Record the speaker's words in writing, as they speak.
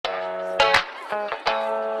I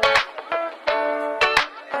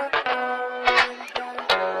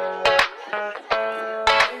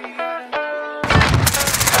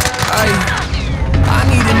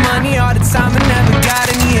needed money all the time and never got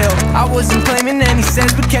any help. I wasn't claiming any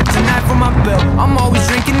sense but kept a knife on my belt. I'm always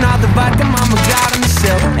drinking all the vodka mama got on the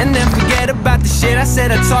shelf. And then forget about the shit I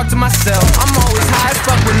said, I talk to myself. I'm always high as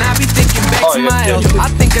fuck when I be thinking back to my health. I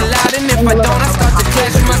think aloud and if I don't I start to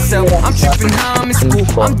pleasure myself. I'm tripping how I'm in school,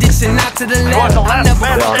 I'm ditching out to the left. I never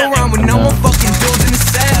fuck around with no more fucking dudes in the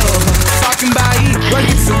cell. Talking about E,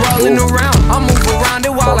 buckets are rolling around. I move around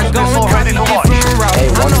it while I go and copy different routes.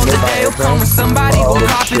 I know the day will come when somebody will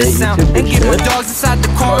copy the sound and get my dogs inside the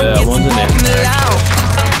car and get to walking loud.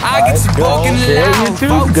 I get to walking loud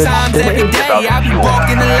 4 times every day. I be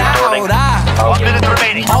walking loud.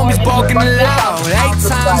 Homies walking loud 8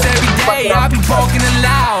 times every day. I be walking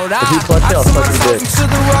loud. I turn my talking to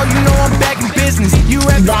the road. You know I'm back in business. You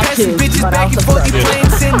have the passing bitches back and forth. You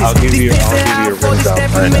playing tennis. These bitches that for this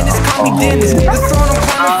every minute call me Dennis. The throne I'm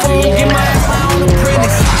climbing for. Get my ass my own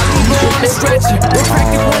apprentice. I go on the stretcher. We're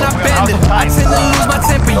cracking when I bend it. I tend to lose my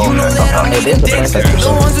temper. You know that I'm needing dentures.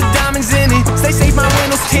 The ones with diamonds in it. Stay safe, my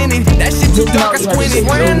windows tinted. That shit too dark, I squint it.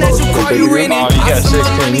 Wearing that you call you rented. I send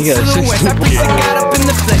my money to the west. I preach and got up in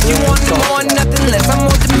the flesh. You want more, nothing less. I'm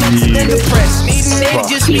more demented than depressed. Needing it,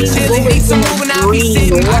 just be chilling. Need some moving, I'll be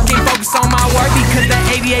sitting. I can't focus on my work because that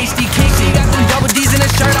ADHD kicks. She got them double D's in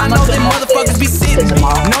her shirt. I know them motherfuckers be sitting.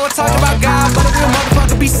 Know I talk about God, but a real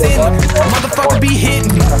motherfucker be sitting. Motherfucker be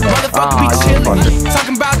hitting. Motherfucker be chilling.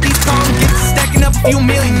 Talking about these songs, get to stacking up a few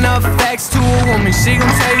million of facts to a woman. She gon'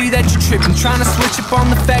 tell you that you're tripping. Trying to switch up on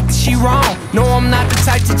the fact that she wrong. No, I'm not the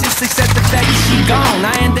type to just accept the fact that she gone.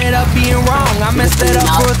 I ended up being wrong. I messed that up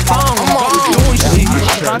for a thong. I'm always doing shit.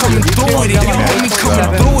 Coming through with it. You hear me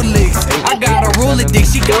coming through with licks. I got a ruler dick.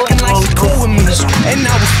 She talking like she cool with me. And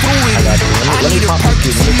I was through with it. I need a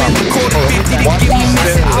purchase. And the quarter 50 to give me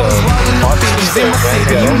message. I was rolling up bitches in my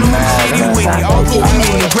city. You know I'm shady with it. All through me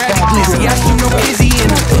in the grab glizzy. I shoot no kizzy in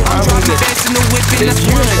it. I'm driving fast in the whip and I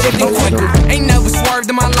swear I'm shifting quicker. Ain't never swerved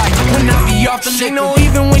in my life when I be off the liquor. Know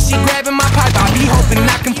even when she grabbing my pipe, I be hoping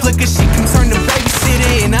I can flicker. She can turn the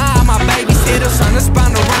babysitter and I'm my babysitter. Trying to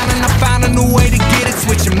spin around and I found a new way to get it.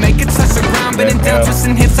 Switch and make it touch the ground, bending down,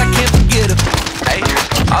 twisting hips, I can't forget her. Hey,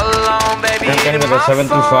 all alone, baby, hitting my phone,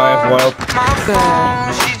 my phone.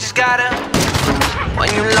 She just gotta, when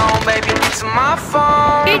you alone, baby, get to my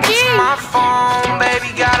phone. Get to my phone, baby,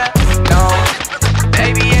 gotta know.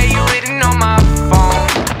 Baby, yeah, you hitting on my phone.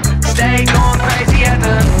 Stay going crazy at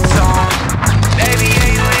the song. Baby, yeah,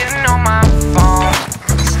 you hitting on my phone.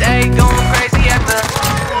 Stay going crazy at the.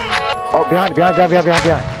 Oh, behind.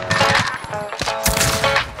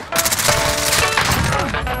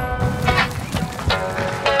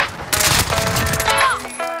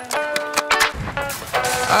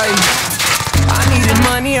 I needed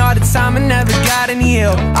money all the time and never got any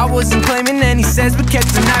help. I wasn't claiming any sense but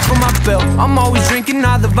kept a knife on my belt. I'm always drinking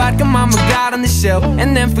all the vodka mama got on the shelf.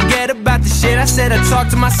 And then forget about the shit I said, I talk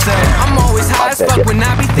to myself. I'm always high as fuck when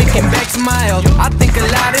I be thinking back to my health. I think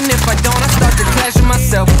aloud and if I don't I start to clash with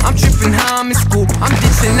myself. I'm tripping how I'm in school, I'm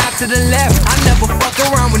ditching out to the left. I never fuck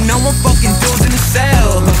around with no one fucking dudes in the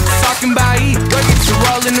cell. Talking about E, buckets are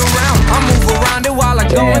rolling around. I move around it while I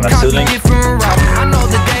go and copy different routes. I know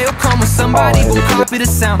the day will come when somebody will copy the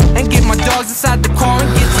sound and get my dogs inside the car and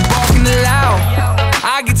get to barking loud.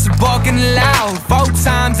 I get to barking loud 4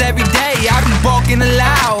 times every day. I be barking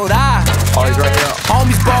loud.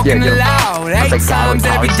 Homies barking loud 8 times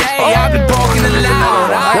every day. I be barking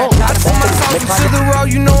loud. I turn my talking to the road.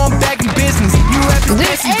 You know I'm back in business. You have to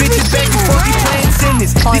dance these bitches back before you playing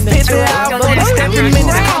tennis. These bitches out for these every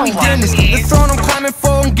minute call me Dennis. The throne I'm climbing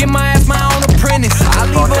for and get my ass my own apprentice. I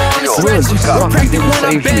leave her on the stretcher. We're pregnant when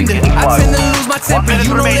I'm bending. I tend to lose my temper.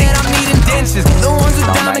 You know that I'm needing dentures. The ones with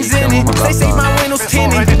diamonds in it. They say my windows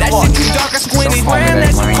tinted. That shit too dark, I squint it. Wearing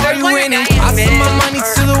that you call you in it. I send my money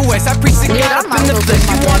to the west. I preach to get up in the flesh.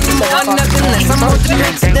 You want to more, nothing less. I'm more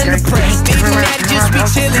demented than depressed. Needing that to just be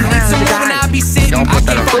chilling. Need some moving, I'll be sitting. I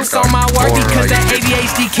can't focus on my work because that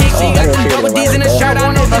ADHD kicks. She got them double D's in her shirt.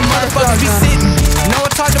 I know them motherfuckers be sitting. Know I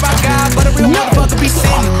talk about God, but a real motherfucker be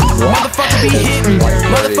sitting. Motherfucker be hitting.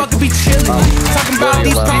 Motherfucker be chilling. Talking about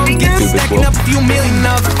these problems, get to stacking up a few million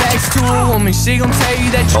of facts to a woman. She gon' tell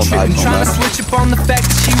you that you're tripping. Trying to switch up on the fact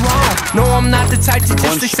that she wrong. No, I'm not the type to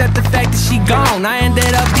just accept the fact that she gone. I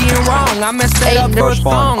ended up being wrong. I messed that up for a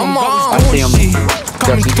thong. I'm always doing shit.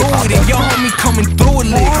 Coming through with it, yo homie coming through with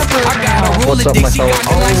licks. I got a ruler dick, she got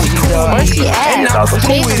me like she cool with me. And I was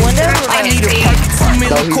through with it. I need a perfect 2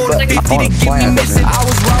 million quarter 50 to get me missing. I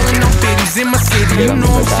was rolling on 50s in my city, you know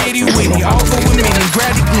I'm shady with it. All go with me and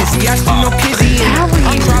grab it glizzy. I shoot no kizzy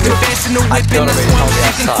I'm driving fast in the whip and I swear I'm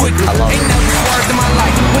shaking quick. Ain't never swerved in my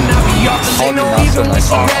life. When I be off the lane, or even when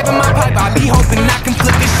she grabbing my pipe, I be hoping I can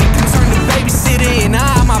flip it. She can turn the babysitter and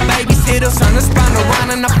I'm my babysitter. Turn the spine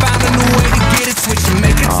around and I found a new way to get it. Switching,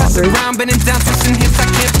 make it touch the ground, bending down, touching hips, I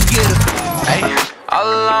can't forget her. Hey, all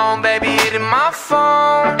alone, baby, hitting my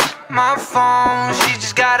phone. She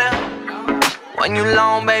just gotta. When you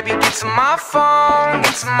alone, baby, get to my phone,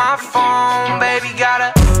 baby,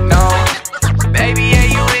 gotta. No, baby.